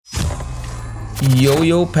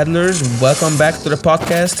Yo, peddlers, welcome back to the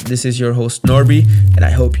podcast. This is your host, Norby, and I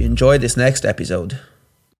hope you enjoy this next episode.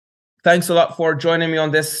 Thanks a lot for joining me on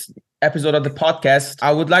this episode of the podcast.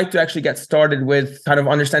 I would like to actually get started with kind of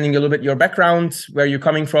understanding a little bit your background, where you're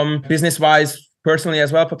coming from business-wise, personally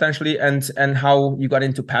as well, potentially, and how you got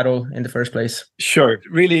into paddle in the first place. Sure.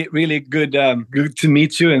 Really good good to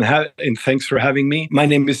meet you, and thanks for having me. My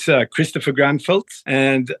name is Christoffer Grantfelt,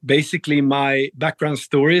 and basically my background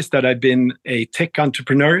story is that I've been a tech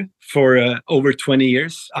entrepreneur for over 20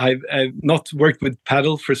 years. I've not worked with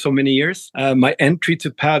paddle for so many years. My entry to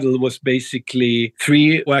paddle was basically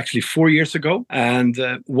 4 years ago. And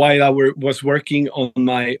while I was working on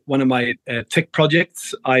one of my tech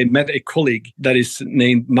projects, I met a colleague that is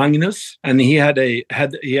named Magnus, and he had a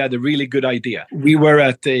really good idea. We were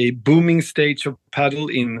at a booming stage of paddle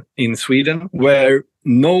in Sweden, where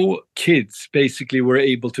no kids basically were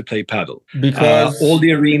able to play paddle Because all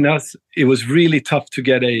the arenas, it was really tough to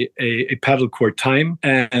get a paddle court time,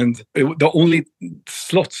 and the only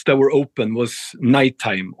slots that were open was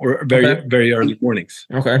nighttime or very early mornings.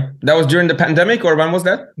 Okay, that was during the pandemic, or when was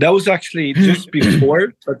that? That was actually just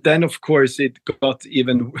before, but then of course it got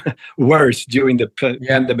even worse during the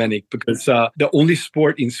pandemic, because the only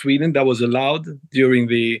sport in Sweden that was allowed during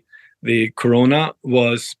the corona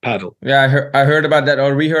was paddle. Yeah, I heard about that,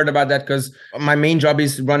 or we heard about that, because my main job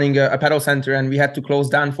is running a paddle center, and we had to close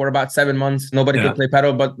down for about 7 months. Nobody could play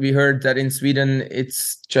paddle, but we heard that in Sweden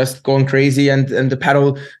it's just going crazy, and the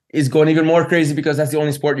paddle is going even more crazy because that's the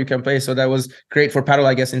only sport you can play. So that was great for paddle,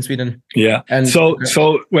 I guess, in Sweden. Yeah. And so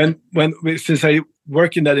since I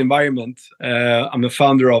work in that environment, I'm a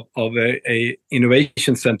founder of a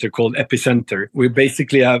innovation center called Epicenter. We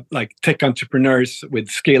basically have like tech entrepreneurs with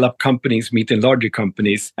scale-up companies meeting larger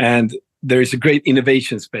companies, and there is a great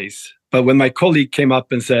innovation space. But when my colleague came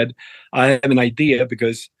up and said, I have an idea,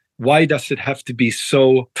 because why does it have to be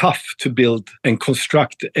so tough to build and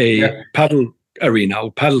construct a paddle arena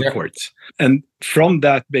or paddle courts? And from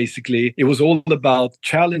that, basically, it was all about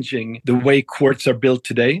challenging the way courts are built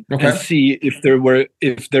today, and see if there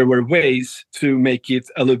were ways to make it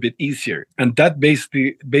a little bit easier. And that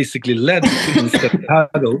basically led to Instant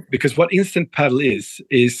Paddle, because what Instant Paddle is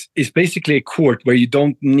basically a court where you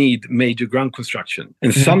don't need major ground construction,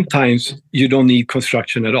 and sometimes you don't need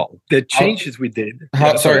construction at all. The changes we did.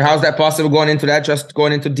 How's that possible? Going into that, just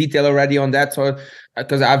going into detail already on that. So,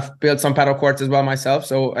 because I've built some paddle courts as well myself,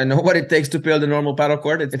 so I know what it takes to build a normal paddle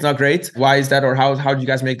court. It's not great. Why is that, or how did you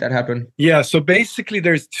guys make that happen? Yeah, so basically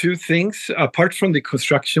there's two things apart from the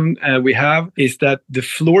construction we have, is that the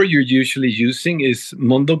floor you're usually using is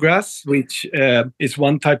mondo grass, which is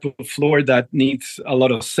one type of floor that needs a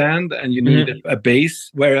lot of sand, and you need a base,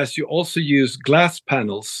 whereas you also use glass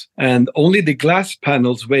panels, and only the glass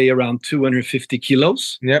panels weigh around 250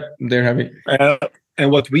 kilos. Yep, they're heavy. And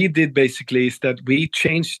what we did basically is that we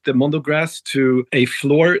changed the mondo grass to a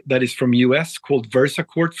floor that is from US called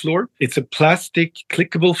VersaCourt floor. It's a plastic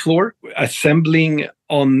clickable floor, assembling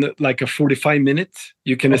on like a 45 minutes.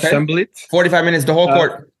 You can assemble it. 45 minutes, the whole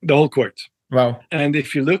court? The whole court. Wow. And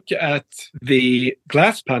if you look at the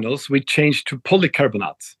glass panels, we changed to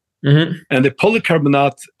polycarbonate. And the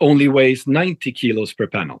polycarbonate only weighs 90 kilos per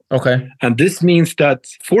panel. Okay. And this means that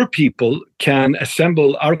 4 people can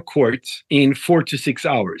assemble our court in 4 to 6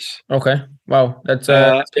 hours. Okay. Wow. That's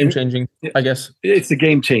game changing, I guess. It's a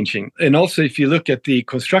game changing. And also, if you look at the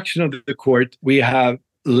construction of the court, we have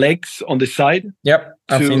legs on the side. Yep,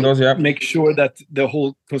 I've seen those. Yeah, make sure that the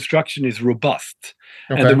whole construction is robust.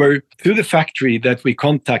 Okay. And there were, through the factory that we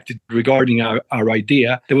contacted regarding our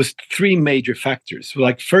idea, there was 3 major factors.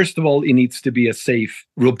 Like, first of all, it needs to be a safe,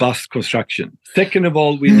 robust construction. Second of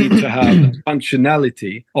all, we need to have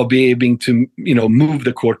functionality of being able to, move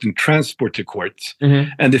the court and transport the court.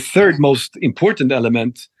 And the third most important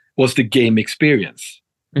element was the game experience.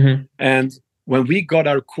 And when we got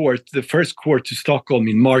our court, the first court to Stockholm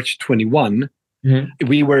in March 21,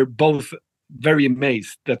 we were both very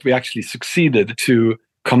amazed that we actually succeeded to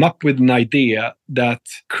come up with an idea that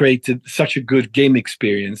created such a good game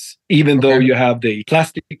experience, even though you have the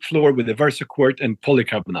plastic floor with the VersaCourt and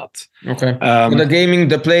polycarbonate. Okay. So the gaming,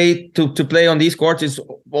 the play to play on these courts is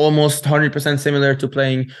almost 100% similar to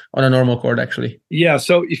playing on a normal court, actually. Yeah.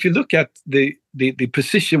 So if you look at the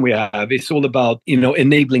position we have, it's all about,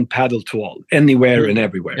 enabling paddle to all, anywhere and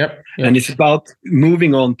everywhere. Yep. And it's about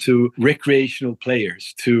moving on to recreational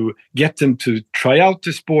players to get them to try out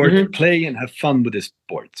the sport, play and have fun with the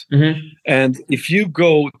sport. And if you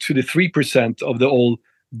go to the 3% of the old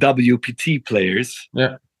WPT players,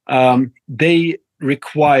 they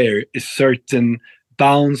require a certain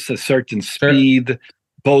bounce, a certain speed,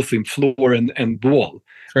 both in floor and wall.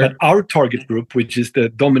 Sure. But our target group, which is the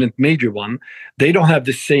dominant major one, they don't have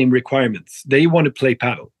the same requirements. They want to play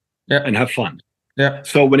paddle and have fun. Yeah.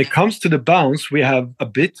 So when it comes to the bounce, we have a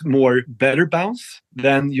bit more better bounce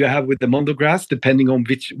than you have with the Mondo grass, depending on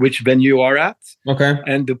which venue you are at. Okay.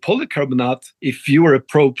 And the polycarbonate, if you are a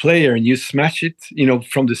pro player and you smash it,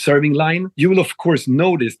 from the serving line, you will of course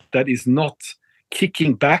notice that it's not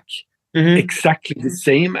kicking back exactly the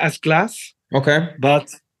same as glass. Okay.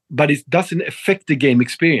 But it doesn't affect the game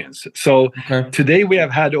experience. So today we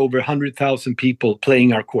have had over 100,000 people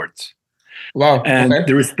playing our courts. Wow. And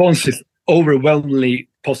the response is overwhelmingly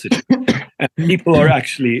positive. And people are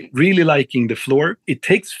actually really liking the floor. It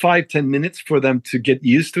takes 5-10 minutes for them to get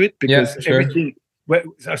used to it, because everything,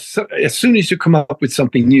 as soon as you come up with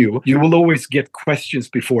something new, you will always get questions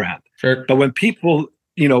beforehand. Sure. But when people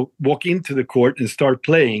walk into the court and start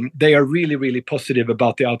playing, they are really, really positive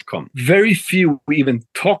about the outcome. Very few even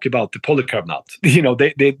talk about the polycarbonate.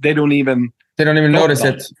 They don't even notice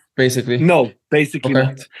it. Basically, no, basically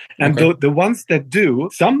not. And the ones that do,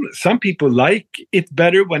 some people like it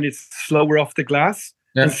better when it's slower off the glass,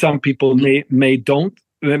 and some people may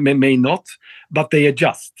not, but they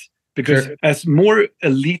adjust. Because as more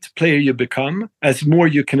elite player you become, as more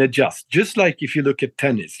you can adjust. Just like if you look at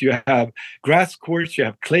tennis, you have grass courts, you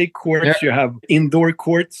have clay courts, you have indoor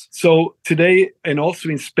courts. So today, and also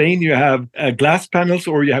in Spain, you have glass panels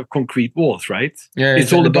or you have concrete walls, right? Yeah,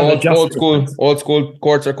 it's all about adjustment. Old school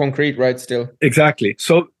courts are concrete, right? Still. Exactly.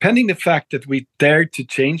 So pending the fact that we dared to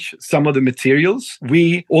change some of the materials,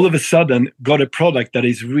 we all of a sudden got a product that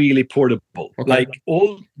is really portable. Like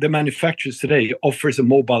all the manufacturers today offers a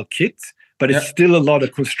mobile kit, but it's still a lot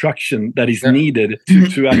of construction that is needed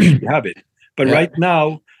to actually have it. But right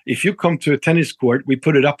now, if you come to a tennis court, we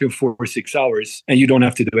put it up in 4 or 6 hours and you don't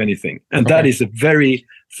have to do anything. And that is a very,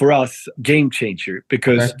 for us, game changer,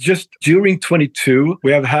 because just during 22,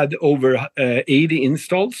 we have had over 80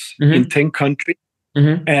 installs in 10 countries.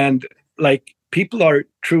 And people are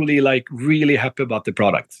truly really happy about the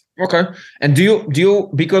product. Okay. And do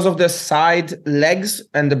you because of the side legs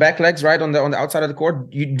and the back legs, right, on the outside of the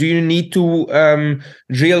court, do you need to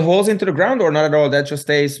drill holes into the ground, or not at all? That just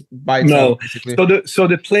stays by itself? No. Basically. So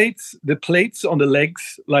the plates on the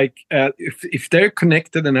legs, if they're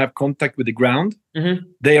connected and have contact with the ground,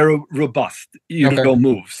 they are robust. You don't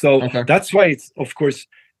move. So that's why it's, of course,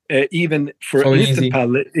 even for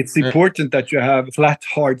Instantpadel, it's important that you have flat,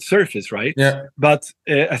 hard surface, right? Yeah. But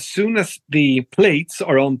as soon as the plates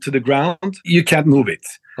are onto the ground, you can't move it.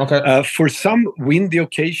 Okay. For some windy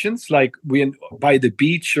occasions, like by the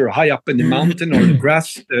beach or high up in the mountain or the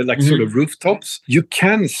grass, sort of rooftops, you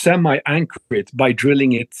can semi-anchor it by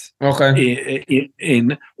drilling it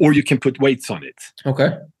in, or you can put weights on it.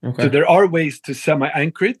 Okay. So there are ways to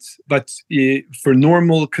semi-anchor it, but for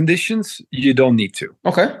normal conditions, you don't need to.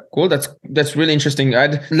 Okay, cool. That's really interesting.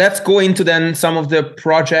 Let's go into then some of the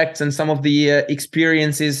projects and some of the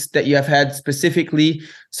experiences that you have had, specifically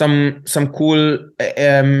some cool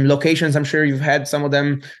locations. I'm sure you've had some of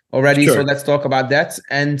them already. Sure. So let's talk about that.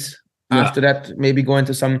 And after that, maybe go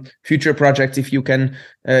into some future projects if you can,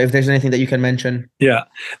 if there's anything that you can mention. Yeah.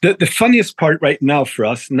 The funniest part right now for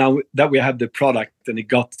us, now that we have the product and it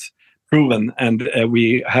got proven and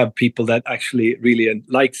we have people that actually really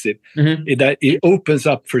likes it, that it opens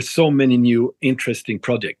up for so many new interesting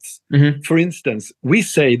projects. For instance, we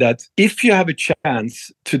say that if you have a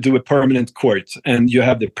chance to do a permanent court and you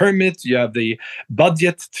have the permit, you have the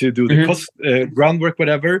budget to do the cost, groundwork,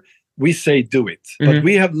 whatever, we say do it. But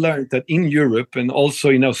we have learned that in Europe and also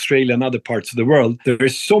in Australia and other parts of the world, there are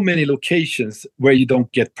so many locations where you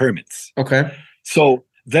don't get permits. Okay. So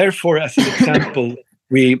therefore, as an example,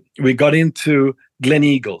 we got into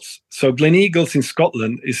Gleneagles. So Gleneagles in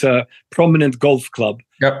Scotland is a prominent golf club.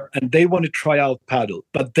 Yep. And they want to try out paddle,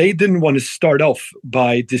 but they didn't want to start off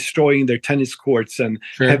by destroying their tennis courts and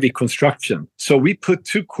heavy construction. So we put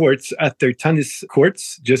 2 courts at their tennis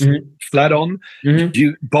courts, just flat on,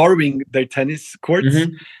 borrowing their tennis courts.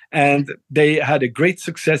 And they had a great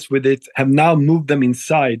success with it, have now moved them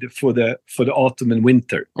inside for the autumn and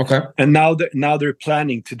winter. Okay. And now they're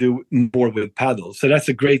planning to do more with paddle. So that's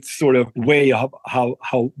a great sort of way of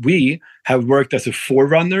how we have worked as a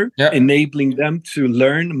forerunner, enabling them to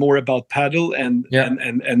learn more about paddle and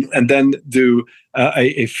then do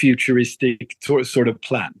a futuristic sort of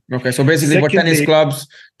plan. Okay, so basically, secondly, for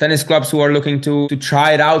tennis clubs who are looking to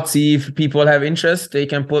try it out, see if people have interest, they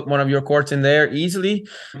can put one of your courts in there easily,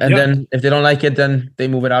 and then if they don't like it, then they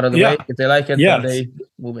move it out of the way. If they like it, then they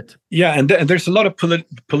move it. Yeah, and there's a lot of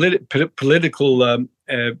political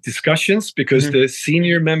discussions because the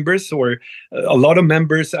senior members or a lot of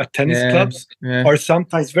members at tennis clubs are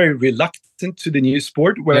sometimes very reluctant reluctant to the new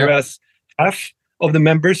sport, whereas half of the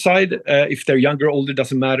member side, if they're younger or older,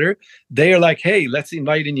 doesn't matter. They are like, hey, let's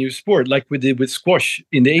invite a new sport, like we did with squash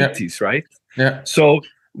in the 80s, right? Yeah. So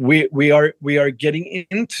we are getting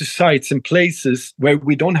into sites and places where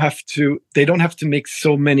they don't have to make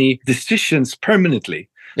so many decisions permanently.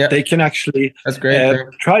 Yeah. They can actually That's great.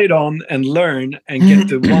 try it on and learn and get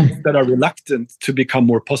the ones that are reluctant to become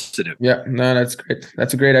more positive. Yeah, no, that's great.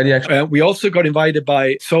 That's a great idea, actually. We also got invited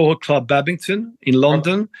by Soho Club Babington in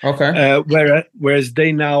London. Okay. Whereas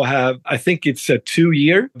they now have, I think it's a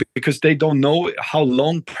 2-year, because they don't know how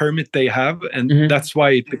long permit they have. And that's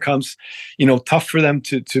why it becomes, tough for them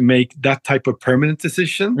to make that type of permanent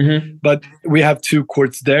decision. But we have 2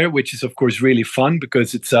 courts there, which is, of course, really fun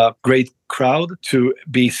because it's a great crowd to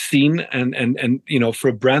be seen and for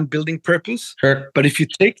a brand building purpose. Sure. But if you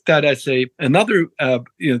take that as another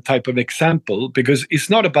type of example, because it's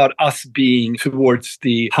not about us being towards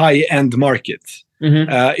the high end market,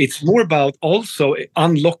 it's more about also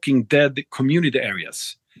unlocking dead community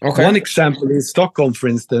areas. Okay. One example in Stockholm, for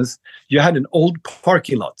instance, you had an old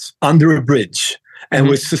parking lot under a bridge and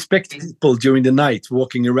with suspect people during the night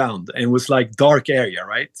walking around, and it was like dark area,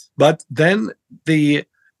 right? But then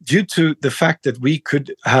due to the fact that we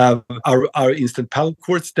could have our instant paddle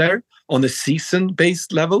courts there on a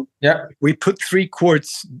season-based level, we put 3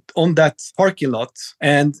 courts on that parking lot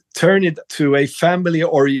and turn it to a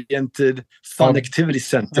family-oriented fun activity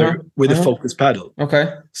center with a focus paddle.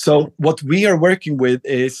 Okay. So what we are working with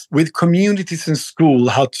is with communities in school,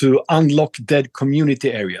 how to unlock dead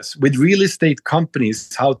community areas, with real estate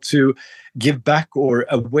companies, how to give back or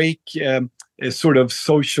awake a sort of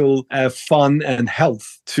social fun and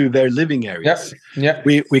health to their living areas.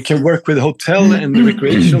 We can work with hotel and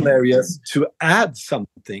recreational areas to add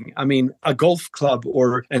something. I mean, a golf club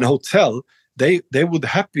or an hotel, they would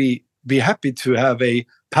be happy to have a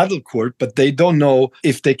paddle court, but they don't know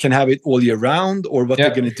if they can have it all year round or what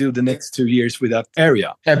they're going to do the next 2 years with that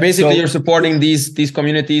area. Basically, you're supporting these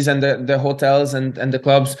communities and the hotels and the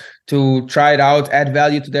clubs to try it out, add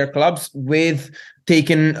value to their clubs with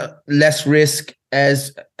taking less risk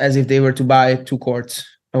as if they were to buy 2 courts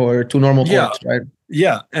or 2 normal courts, right?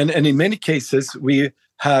 Yeah, and in many cases we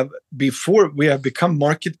have become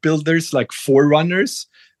market builders, like forerunners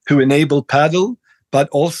who enable paddle, but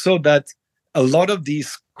also that a lot of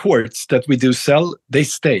these courts that we do sell, they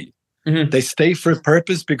stay. They stay for a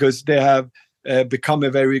purpose because they have become a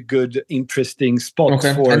very good, interesting spot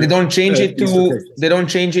for. And they don't change it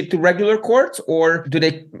to regular courts, or do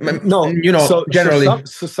they? No, generally.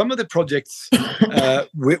 So some of the projects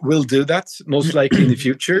will do that most likely in the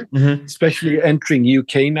future, especially entering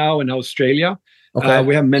UK now and Australia. Okay.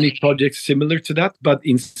 We have many projects similar to that, but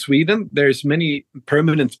in Sweden there's many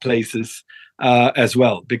permanent places as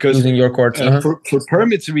well, because using your courts for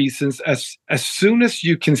permits reasons, as soon as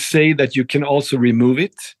you can say that you can also remove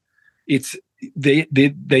it,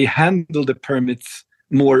 they handle the permits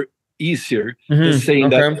more easier than saying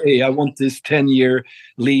that, hey, I want this 10-year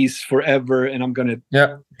lease forever and I'm going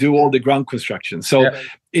to do all the ground construction. So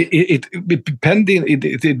it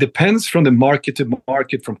depends from the market to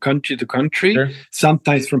market, from country to country,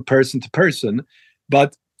 sometimes from person to person.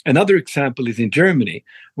 But another example is in Germany,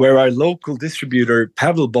 where our local distributor,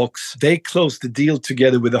 Paddlbox, they closed the deal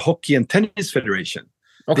together with the Hockey and Tennis Federation.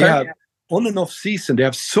 They have, on and off season, they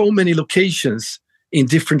have so many locations in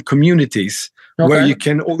different communities where you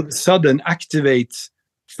can all of a sudden activate,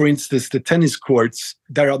 for instance, the tennis courts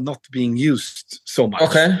that are not being used so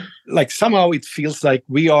much. Like somehow it feels like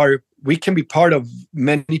we can be part of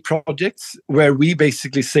many projects where we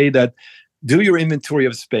basically say that do your inventory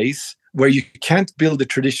of space. Where you can't build a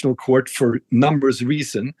traditional court for numbers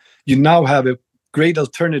reason, you now have a great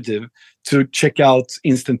alternative to check out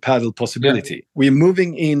instant paddle possibility. We're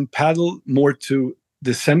moving in paddle more to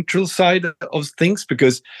the central side of things,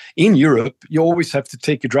 because in Europe, you always have to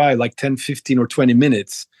take a drive like 10, 15 or 20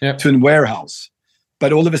 minutes to a warehouse.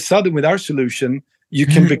 But all of a sudden with our solution, you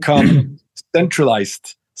can become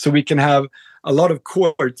centralized. So we can have a lot of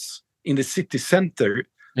courts in the city center.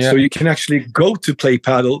 So you can actually go to play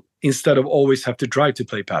paddle instead of always have to drive to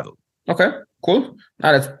play paddle. Okay, cool.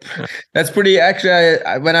 That's pretty. Actually,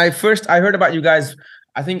 when I heard about you guys,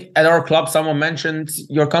 I think at our club someone mentioned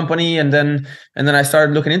your company, and then I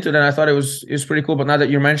started looking into it, and I thought it was pretty cool. But now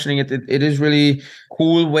that you're mentioning it, it is really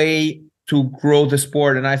cool way to grow the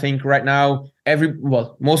sport. And I think right now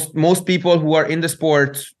most people who are in the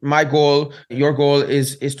sport, my goal, your goal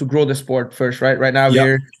is to grow the sport first, right? Right now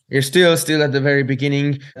you're still at the very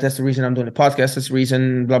beginning. That's the reason I'm doing the podcast. That's the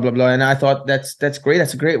reason, blah blah blah. And I thought that's great.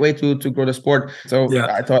 That's a great way to grow the sport. So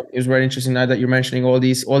I thought it was very interesting now that you're mentioning all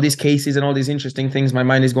these cases and all these interesting things. My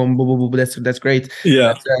mind is going boo boo boo. That's great.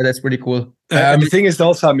 Yeah, that's pretty cool. And the thing is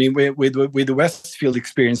also, I mean, with the Westfield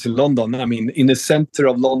experience in London, I mean, in the center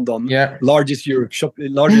of London, largest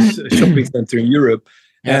shopping center in Europe.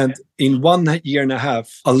 Yeah. And in 1 year and a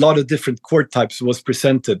half, a lot of different court types was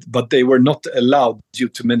presented, but they were not allowed due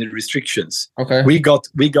to many restrictions. Okay. We got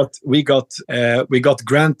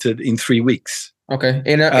granted in 3 weeks. Okay.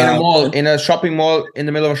 In a mall, in a shopping mall, in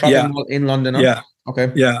the middle of a shopping mall in London. Huh? Yeah.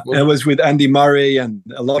 Okay. Yeah. Cool. It was with Andy Murray and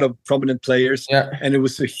a lot of prominent players. Yeah. And it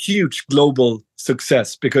was a huge global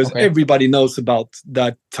success because everybody knows about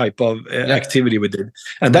that type of activity we did.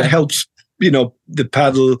 And that helps, the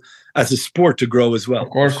paddle as a sport to grow as well. Of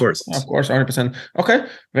course, 100%. Okay,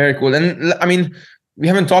 very cool. And I mean, we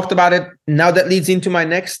haven't talked about it. Now that leads into my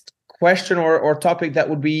next question or topic that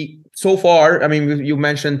would be, so far, I mean, you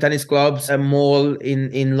mentioned tennis clubs, a mall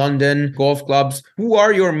in London, golf clubs. Who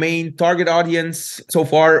are your main target audience so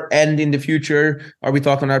far and in the future? Are we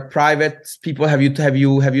talking about private people? Have you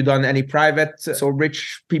done any private, so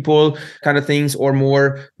rich people kind of things, or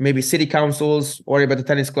more maybe city councils, or about the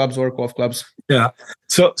tennis clubs or golf clubs? Yeah.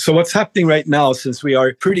 So what's happening right now, since we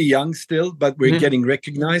are pretty young still, but we're getting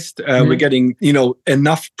recognized, we're getting,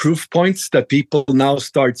 enough proof points that people now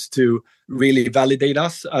starts to really validate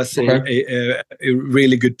us as a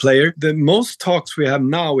really good player. The most talks we have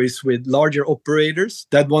now is with larger operators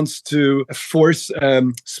that wants to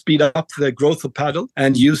speed up the growth of paddle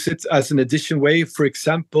and use it as an addition way. For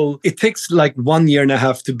example, it takes like 1 year and a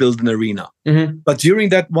half to build an arena. But during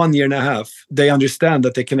that 1 year and a half, they understand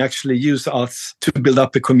that they can actually use us to build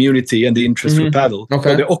up a community and the interest for paddle.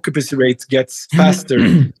 So the occupancy rate gets faster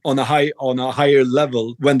on a higher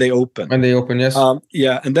level when they open. Yes.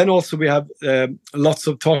 And then also we have lots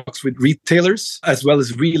of talks with retailers as well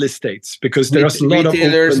as real estates, because there's a lot of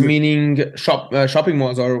retailers, meaning shopping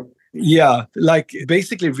malls, or like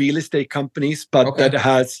basically real estate companies, but that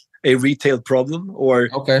has a retail problem, or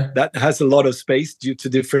that has a lot of space due to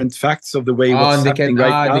different facts of the way what's happening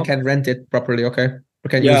right now. They can rent it properly. We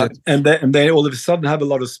can use it. And they all of a sudden have a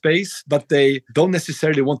lot of space, but they don't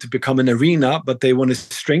necessarily want to become an arena, but they want to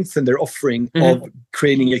strengthen their offering of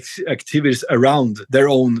creating activities around their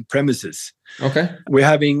own premises. We're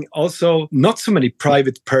having also not so many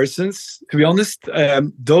private persons, to be honest.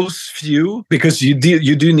 Those few, because you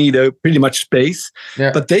do need a pretty much space,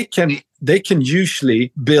 but they can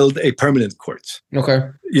usually build a permanent court.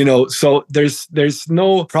 So there's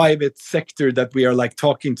no private sector that we are like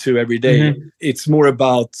talking to every day. It's more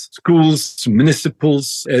about schools,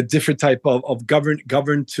 municipals, different type of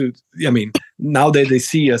govern to. I mean, now that they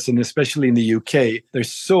see us, and especially in the UK,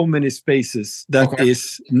 there's so many spaces that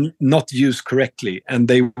is not used correctly, and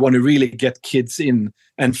they want to really get kids in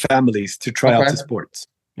and families to try out the sports.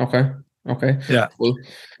 Okay. Yeah. Cool.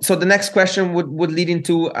 So the next question would lead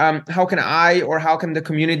into how can I, or how can the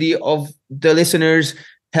community of the listeners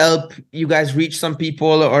help you guys reach some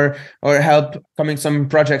people, or help coming some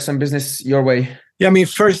projects, some business your way? Yeah, I mean,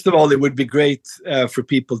 first of all, it would be great for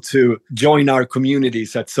people to join our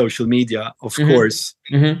communities at social media, of course,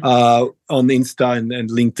 on Insta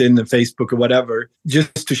and LinkedIn and Facebook or whatever,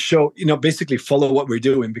 just to show, basically follow what we're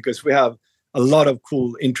doing, because we have a lot of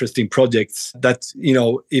cool, interesting projects that,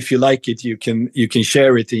 if you like it, you can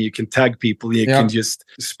share it, and you can tag people, you can just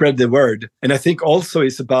spread the word. And I think also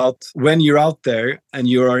it's about when you're out there and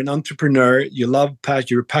you're an entrepreneur,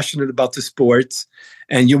 you're passionate about the sports,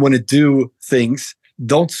 and you want to do things,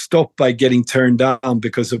 don't stop by getting turned down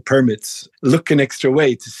because of permits. Look an extra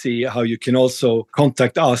way to see how you can also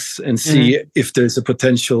contact us and see if there's a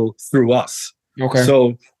potential through us.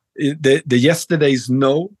 So the yesterday's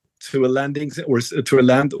no to a landing or to a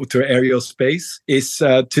land or to an aerial space is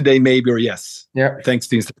today maybe or yes. Thanks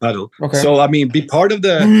to Instantpadel. So I mean, be part of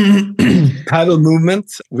the paddle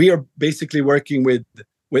movement. We are basically working with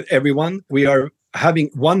everyone. We are having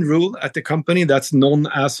one rule at the company, that's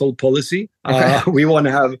non-asshole policy. We want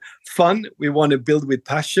to have fun, we want to build with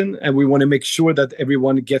passion, and we want to make sure that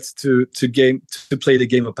everyone gets to play the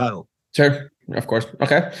game of paddle. Sure, of course.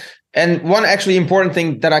 And one actually important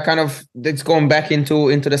thing that that's going back into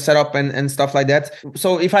the setup and stuff like that.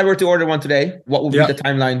 So if I were to order one today, what would be the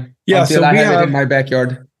timeline until I have it in my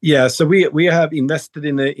backyard? Yeah, so we have invested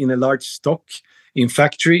in a large stock in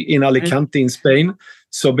factory in Alicante in Spain.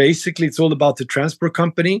 So basically it's all about the transport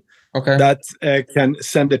company that can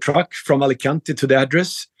send a truck from Alicante to the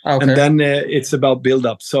address. And then it's about build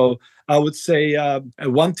up. So I would say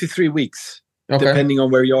 1 to 3 weeks, depending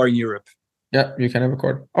on where you are in Europe. Yeah, you can have a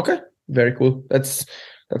record. Okay, very cool. That's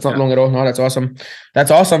not long at all. No, that's awesome. That's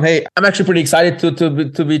awesome. Hey, I'm actually pretty excited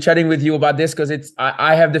to be chatting with you about this, because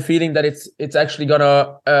I have the feeling that it's actually gonna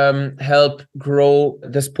help grow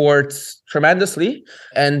the sports tremendously,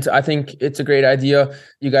 and I think it's a great idea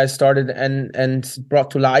you guys started and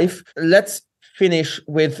brought to life. Let's finish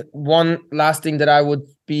with one last thing that I would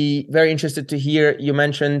be very interested to hear. You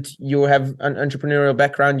mentioned you have an entrepreneurial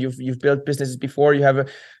background. You've built businesses before. You have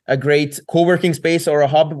a great co-working space or a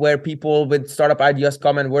hub where people with startup ideas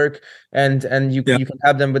come and work, and you can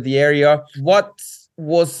help them with the area. What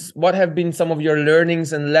have been some of your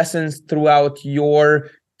learnings and lessons throughout your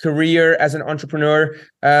career as an entrepreneur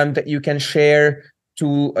that you can share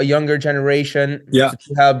to a younger generation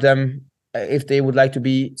to help them if they would like to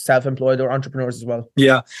be self-employed or entrepreneurs as well?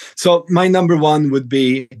 Yeah. So my number one would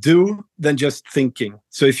be do than just thinking.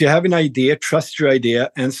 So if you have an idea, trust your idea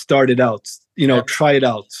and start it out. Try it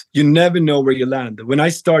out. You never know where you land. When I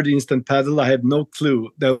started Instantpadel, I had no clue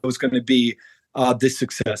that it was going to be this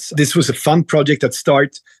success. This was a fun project at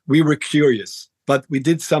start. We were curious, but we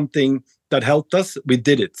did something that helped us. We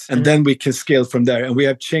did it. And then we can scale from there. And we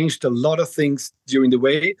have changed a lot of things during the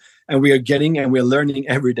way. And we are learning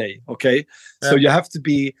every day. Okay. Yeah. So you have to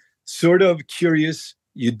be sort of curious.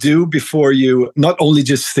 You do before you not only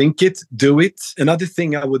just think it, do it. Another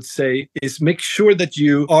thing I would say is make sure that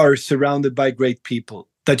you are surrounded by great people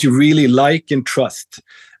that you really like and trust.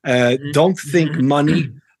 Don't think money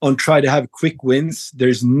on try to have quick wins.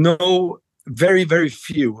 There's very, very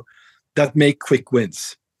few that make quick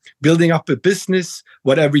wins. Building up a business,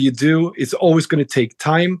 whatever you do, it's always going to take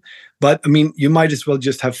time. But I mean, you might as well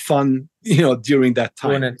just have fun, during that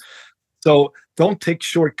time. So don't take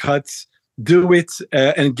shortcuts. Do it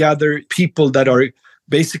and gather people that are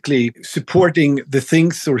basically supporting the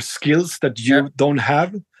things or skills that you don't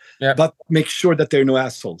have. Yeah. But make sure that there are no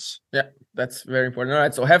assholes. Yeah, that's very important. All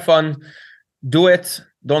right, so have fun, do it,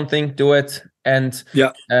 don't think, do it, and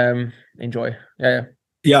enjoy.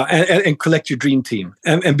 Yeah, and collect your dream team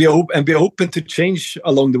and be open to change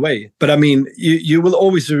along the way. But I mean, you will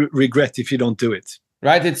always regret if you don't do it.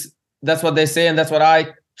 Right. That's what they say, and that's what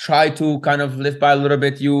I try to kind of live by a little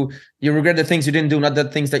bit. You regret the things you didn't do, not the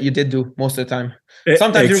things that you did do most of the time.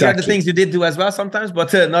 Sometimes you regret the things you did do as well, sometimes,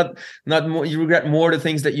 but not more. You regret more the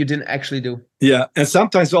things that you didn't actually do. Yeah, and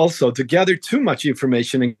sometimes also to gather too much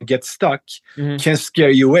information and get stuck can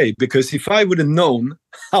scare you away. Because if I would have known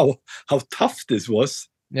how tough this was,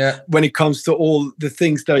 when it comes to all the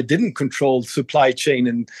things that I didn't control, supply chain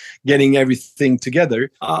and getting everything together,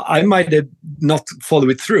 I might have not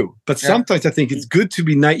followed it through. But sometimes I think it's good to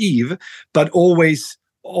be naive, but always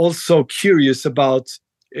also curious about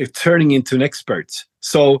turning into an expert.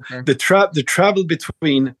 So the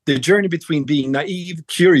journey between being naive,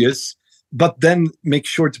 curious, but then make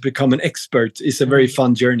sure to become an expert is a very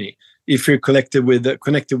fun journey if you're connected with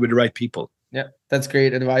the right people. Yeah, that's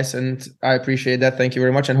great advice, and I appreciate that. Thank you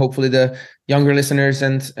very much. And hopefully the younger listeners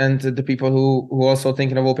and the people who also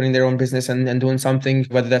thinking of opening their own business and doing something,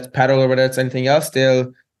 whether that's Padlr or whether it's anything else,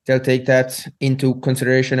 they'll take that into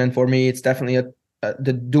consideration. And for me, it's definitely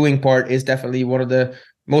the doing part is definitely one of the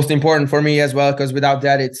most important for me as well, because without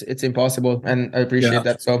that it's impossible, and I appreciate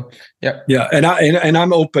that. So and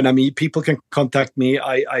I'm open. I mean, people can contact me.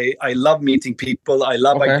 I love meeting people. I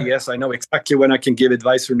love ideas. I know exactly when I can give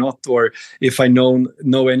advice or not, or if I know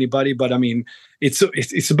anybody. But I mean,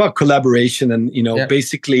 it's about collaboration and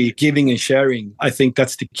basically giving and sharing. I think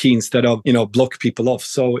that's the key, instead of block people off.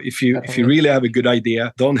 So if you really have a good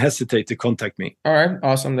idea, don't hesitate to contact me. All right,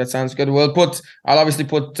 awesome. That sounds good. I'll obviously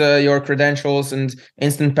put your credentials and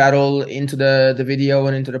Instantpadel into the video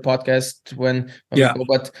and into the podcast when we go.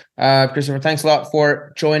 But Christoffer, thanks a lot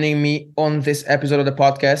for joining me on this episode of the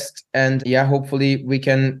podcast. And hopefully we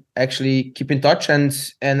can actually keep in touch. And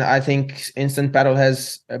I think Instantpadel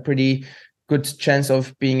has a pretty good chance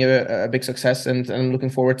of being a big success, and I'm looking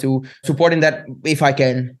forward to supporting that if I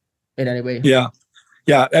can in any way. Yeah.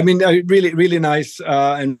 I mean, really, really nice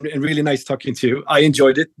and really nice talking to you. I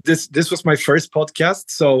enjoyed it. This was my first podcast,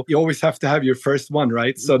 so you always have to have your first one,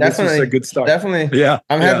 right? So definitely, this was a good start. Definitely. Yeah.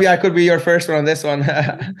 I'm happy I could be your first one on this one.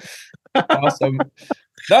 Awesome.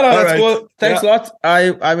 No, that's cool. Thanks a lot.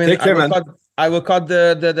 I mean, I will cut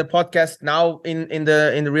the podcast now in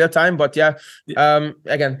the real time. But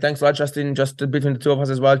again, thanks a lot, Justin. Just between the two of us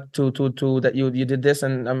as well to that you did this,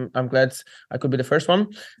 and I'm glad I could be the first one.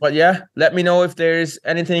 But let me know if there's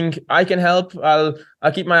anything I can help.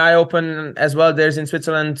 I'll keep my eye open as well. There's in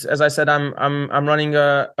Switzerland, as I said, I'm running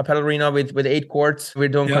a padel arena with 8 courts. We're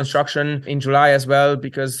doing construction in July as well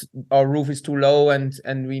because our roof is too low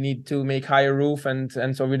and we need to make higher roof and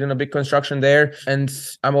so we're doing a big construction there. And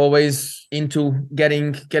I'm always into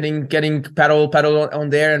getting padel on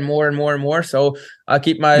there and more. So I'll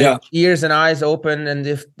keep my ears and eyes open, and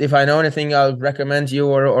if I know anything, I'll recommend you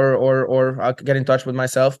or I'll get in touch with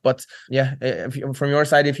myself. But from your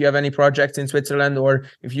side, if you have any projects in Switzerland, or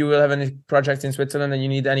if you will have any projects in Switzerland and you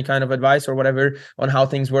need any kind of advice or whatever on how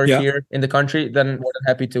things work here in the country, then more than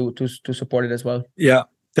happy to support it as well. Yeah,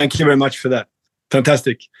 thank you very much for that.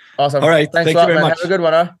 Fantastic. Awesome. All right, thanks thank a lot, you very man. much. Have a good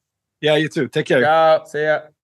one, huh? Yeah, you too. Take care. Ciao. See ya.